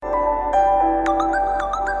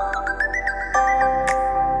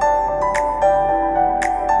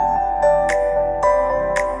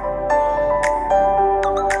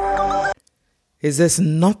Is this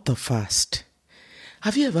not the fast?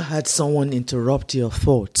 Have you ever had someone interrupt your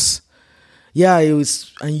thoughts? Yeah,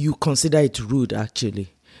 and you consider it rude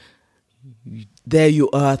actually. There you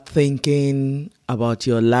are thinking about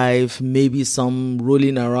your life, maybe some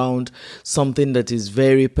rolling around something that is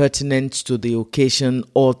very pertinent to the occasion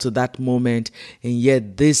or to that moment, and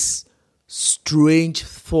yet this strange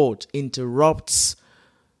thought interrupts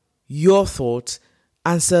your thought,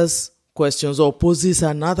 answers questions, or poses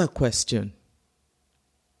another question.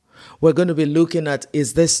 We're going to be looking at,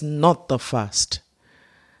 is this not the fast?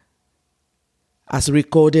 As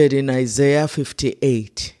recorded in Isaiah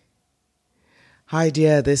 58. Hi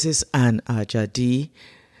dear, this is Anne Ajadi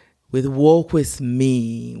with Walk With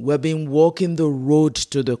Me. We've been walking the road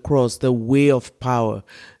to the cross, the way of power,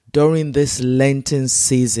 during this Lenten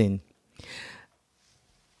season.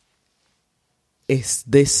 Is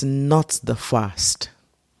this not the fast?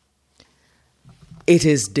 It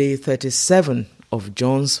is day 37 of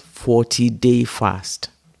John's 40-day fast.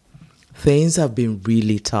 Things have been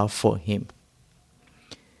really tough for him.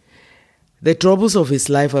 The troubles of his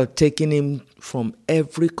life have taken him from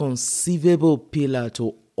every conceivable pillar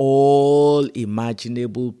to all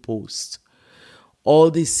imaginable posts. All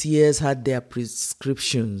the seers had their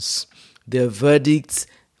prescriptions. Their verdicts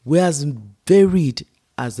were as varied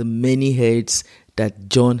as the many heads that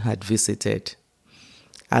John had visited.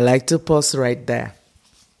 I like to pause right there.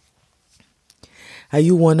 Are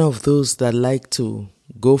you one of those that like to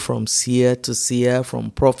go from seer to seer,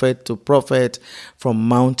 from prophet to prophet, from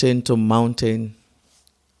mountain to mountain?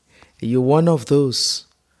 Are you one of those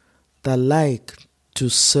that like to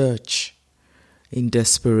search in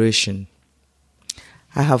desperation?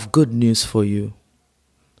 I have good news for you.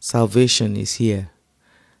 Salvation is here.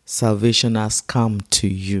 Salvation has come to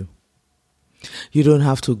you. You don't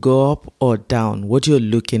have to go up or down. What you're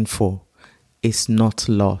looking for is not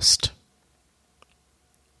lost.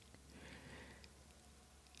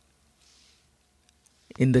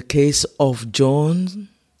 In the case of John,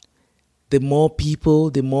 the more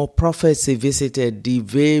people, the more prophets he visited,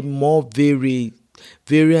 the more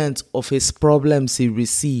variants of his problems he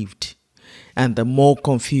received, and the more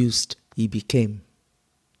confused he became.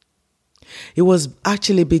 He was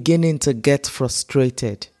actually beginning to get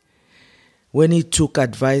frustrated when he took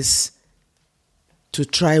advice to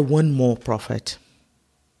try one more prophet.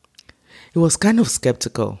 He was kind of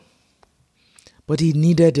skeptical. But he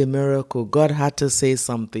needed a miracle. God had to say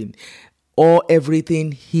something. Or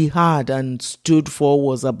everything he had and stood for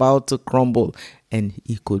was about to crumble, and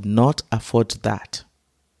he could not afford that.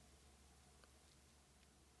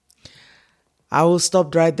 I will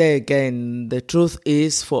stop right there again. The truth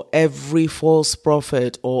is, for every false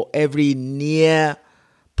prophet or every near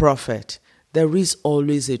prophet, there is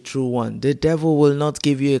always a true one. The devil will not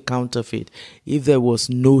give you a counterfeit if there was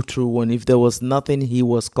no true one, if there was nothing he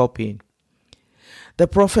was copying. The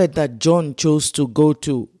prophet that John chose to go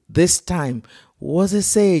to this time was a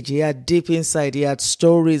sage. He had deep insight. He had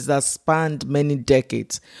stories that spanned many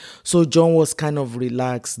decades. So John was kind of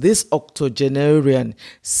relaxed. This octogenarian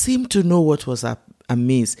seemed to know what was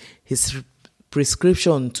amiss. His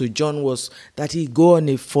prescription to John was that he go on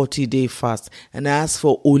a 40-day fast and ask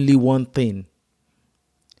for only one thing.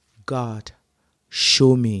 God,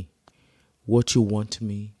 show me what you want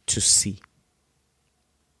me to see.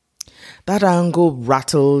 That angle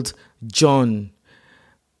rattled John,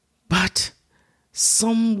 but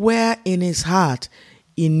somewhere in his heart,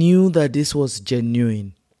 he knew that this was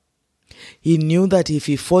genuine. He knew that if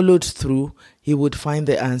he followed through, he would find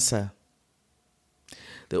the answer.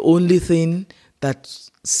 The only thing that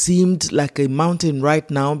seemed like a mountain right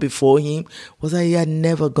now before him was that he had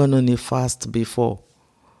never gone on a fast before.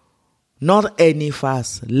 Not any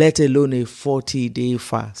fast, let alone a 40-day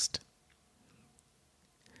fast.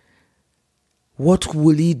 What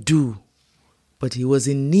will he do? But he was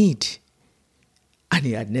in need. And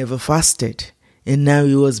he had never fasted. And now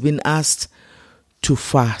he was being asked to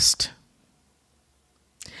fast.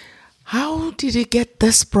 How did he get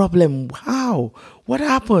this problem? How? What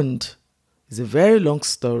happened? It's a very long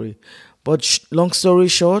story. But long story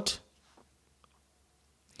short,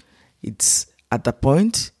 it's at the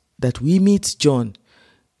point that we meet John.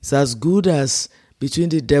 It's as good as between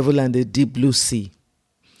the devil and the deep blue sea.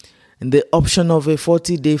 And the option of a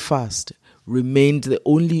 40-day fast remained the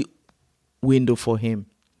only window for him.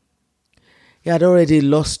 He had already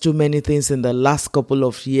lost too many things in the last couple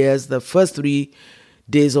of years. The first 3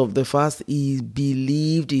 days of the fast, he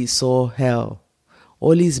believed he saw hell.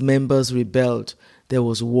 All his members rebelled. There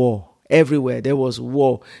was war. Everywhere there was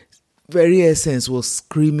war. Very essence was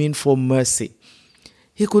screaming for mercy.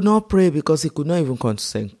 He could not pray because he could not even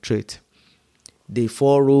concentrate. Day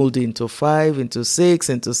 4 rolled into 5, into 6,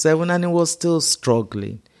 into 7, and he was still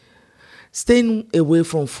struggling. Staying away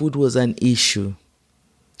from food was an issue,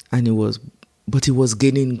 but he was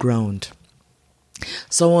gaining ground.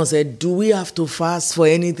 Someone said, do we have to fast for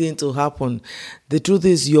anything to happen? The truth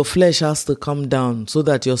is, your flesh has to come down so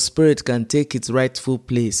that your spirit can take its rightful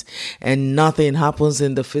place. And nothing happens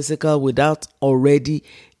in the physical without already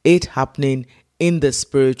it happening in the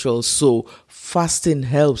spiritual. So fasting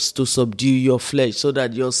helps to subdue your flesh so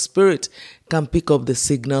that your spirit can pick up the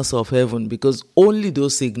signals of heaven, because only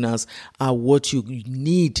those signals are what you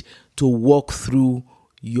need to walk through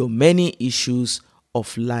your many issues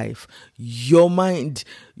of life. Your mind,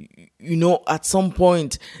 at some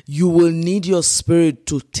point, you will need your spirit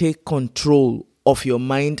to take control of your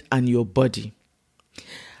mind and your body.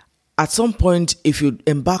 At some point, if you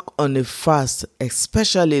embark on a fast,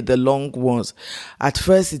 especially the long ones, at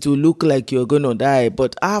first it will look like you're going to die,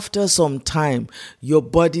 but after some time, your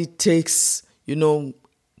body takes,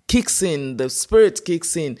 kicks in, the spirit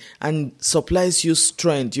kicks in and supplies you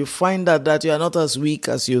strength. You find out that you are not as weak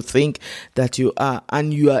as you think that you are,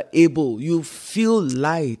 and you feel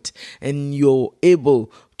light and you're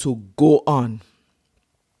able to go on.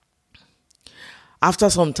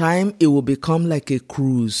 After some time, it will become like a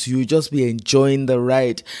cruise. You'll just be enjoying the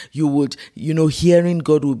ride. You would, hearing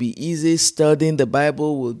God will be easy, studying the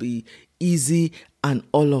Bible will be easy, and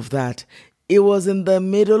all of that. It was in the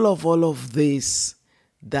middle of all of this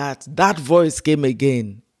that voice came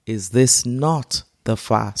again. Is this not the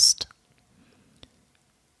fast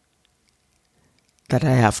that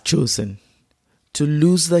I have chosen? To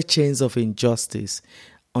loose the chains of injustice,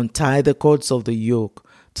 untie the cords of the yoke,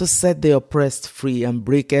 to set the oppressed free and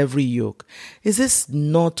break every yoke. Is this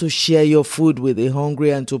not to share your food with the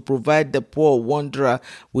hungry and to provide the poor wanderer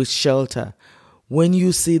with shelter? When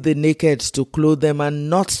you see the naked, to clothe them and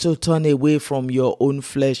not to turn away from your own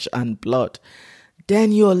flesh and blood.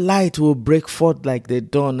 Then your light will break forth like the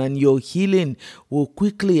dawn, and your healing will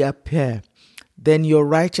quickly appear. Then your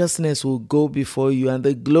righteousness will go before you, and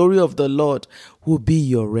the glory of the Lord will be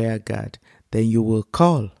your rear guard. Then you will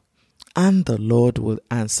call, and the Lord will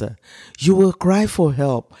answer. You will cry for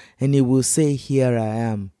help, and he will say, here I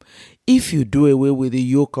am. If you do away with the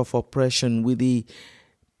yoke of oppression, with the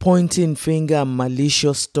pointing finger and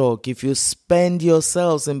malicious talk, if you spend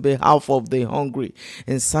yourselves in behalf of the hungry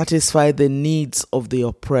and satisfy the needs of the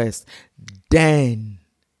oppressed, then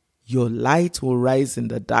your light will rise in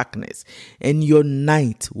the darkness, and your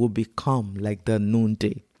night will become like the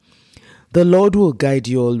noonday. The Lord will guide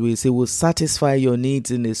you always. He will satisfy your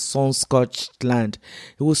needs in a sun-scorched land.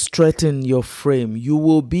 He will strengthen your frame. You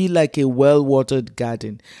will be like a well-watered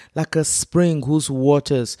garden, like a spring whose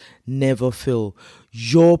waters never fail.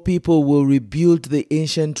 Your people will rebuild the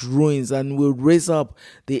ancient ruins and will raise up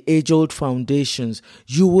the age-old foundations.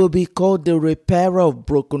 You will be called the repairer of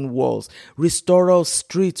broken walls, restorer of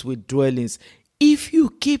streets with dwellings. If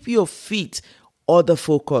you keep your feet the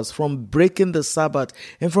focus from breaking the Sabbath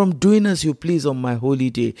and from doing as you please on my holy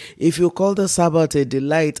day, if you call the Sabbath a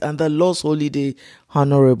delight and the Lord's holy day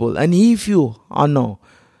honorable, and if you honor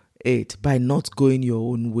it by not going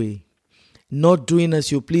your own way, not doing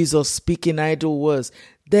as you please or speaking idle words,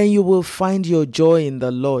 then you will find your joy in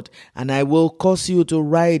the Lord, and I will cause you to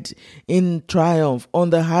ride in triumph on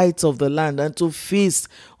the heights of the land and to feast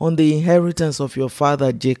on the inheritance of your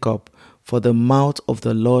father Jacob, for the mouth of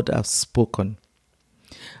the Lord has spoken.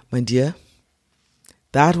 My dear,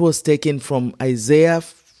 that was taken from Isaiah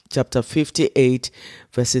chapter 58,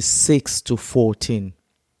 verses 6 to 14.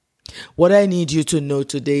 What I need you to know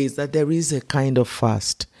today is that there is a kind of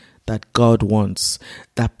fast that God wants,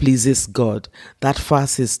 that pleases God. That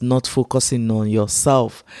fast is not focusing on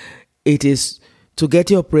yourself. It is to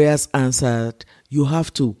get your prayers answered, you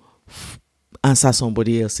have to answer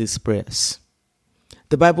somebody else's prayers.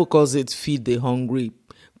 The Bible calls it feed the hungry,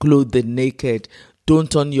 clothe the naked.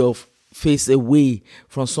 Don't turn your face away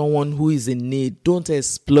from someone who is in need. Don't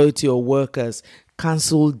exploit your workers.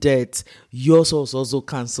 Cancel debt. Yours was also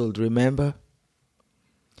cancelled, remember?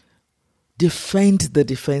 Defend the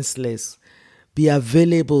defenseless. Be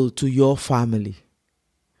available to your family.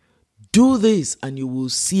 Do this and you will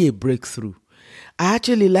see a breakthrough. I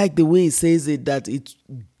actually like the way it says it, that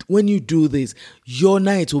when you do this, your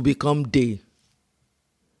night will become day.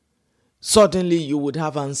 Suddenly you would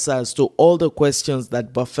have answers to all the questions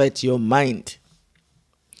that buffet your mind.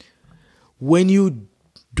 When you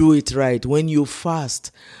do it right, when you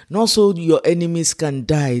fast, not so your enemies can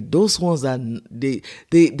die. Those ones they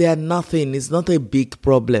are nothing. It's not a big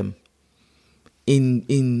problem. In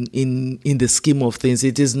the scheme of things,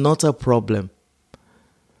 it is not a problem.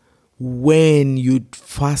 when you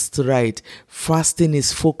fast right. Fasting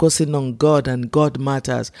is focusing on God, and God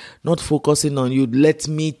matters, not focusing on you. Let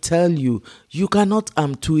me tell you, you cannot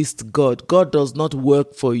twist God. God does not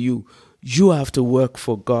work for you. You have to work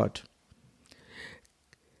for God.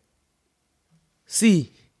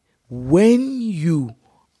 See, when you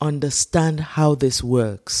understand how this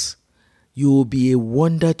works, you will be a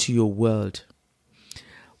wonder to your world.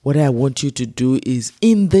 What I want you to do is,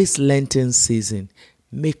 in this Lenten season,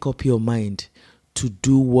 make up your mind to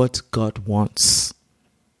do what God wants.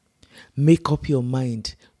 Make up your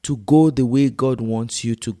mind to go the way God wants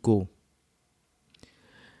you to go.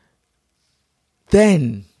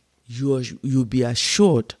 Then you'll be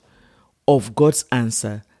assured of God's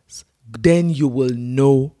answer. Then you will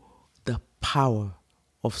know the power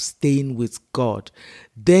of staying with God.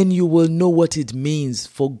 Then you will know what it means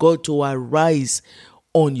for God to arise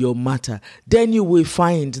on your matter. Then you will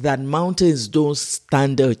find that mountains don't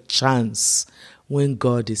stand a chance when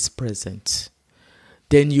God is present.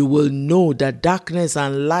 Then you will know that darkness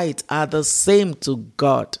and light are the same to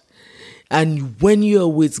God. And when you are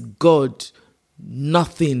with God,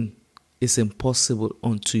 nothing is impossible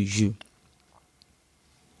unto you.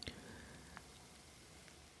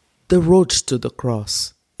 The road to the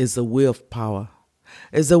cross is a way of power.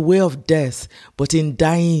 It's a way of death, but in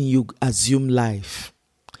dying you assume life.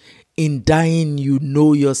 In dying you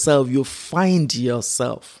know yourself, you find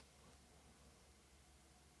yourself.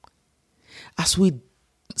 As we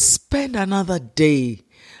spend another day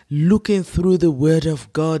looking through the Word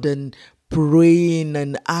of God and praying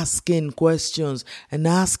and asking questions and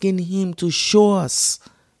asking Him to show us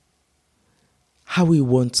how He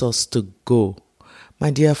wants us to go. My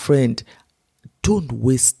dear friend, don't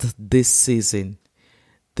waste this season.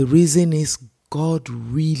 The reason is God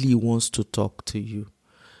really wants to talk to you.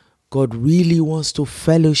 God really wants to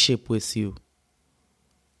fellowship with you.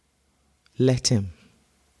 Let Him.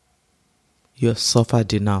 You have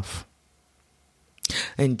suffered enough.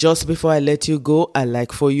 And just before I let you go, I'd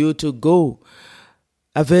like for you to go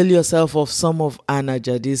avail yourself of some of Anna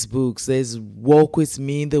Jadi's books. There's Walk With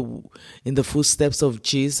Me in the Footsteps of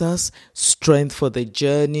Jesus, Strength for the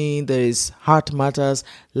Journey. There is Heart Matters,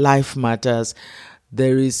 Life Matters.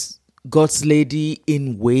 There is God's Lady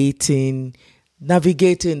in Waiting,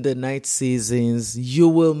 Navigating the Night Seasons. You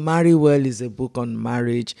Will Marry Well is a book on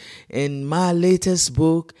marriage. And my latest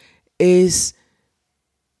book is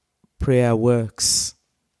Prayer Works.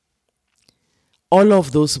 All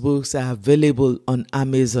of those books are available on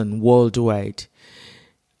Amazon worldwide.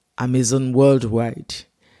 Amazon worldwide.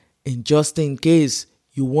 And just in case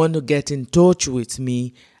you want to get in touch with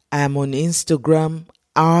me, I am on Instagram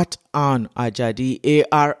at Ann Ajadi,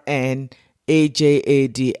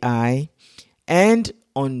 ARNAJADI, and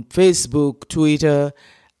on Facebook, Twitter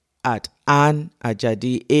at Ann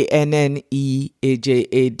Ajadi, ANNEAJADI.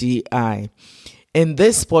 And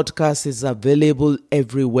this podcast is available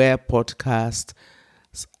everywhere podcasts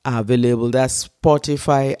are available. That's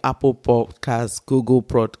Spotify, Apple Podcasts, Google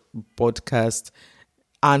Podcast,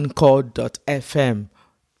 Anchor.fm.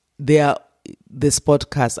 This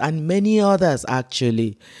podcast and many others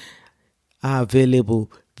actually are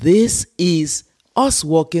available. This is us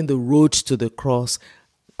walking the road to the cross.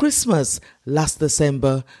 Christmas last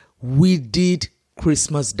December, we did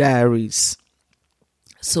Christmas diaries.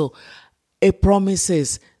 So a promise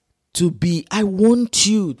is I want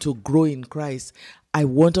you to grow in Christ. I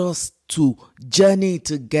want us to journey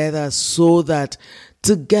together so that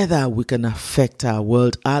together we can affect our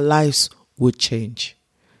world. Our lives will change.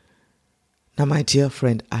 Now, my dear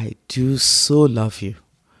friend, I do so love you.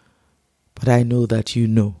 But I know that you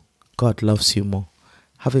know God loves you more.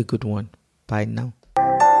 Have a good one. Bye now.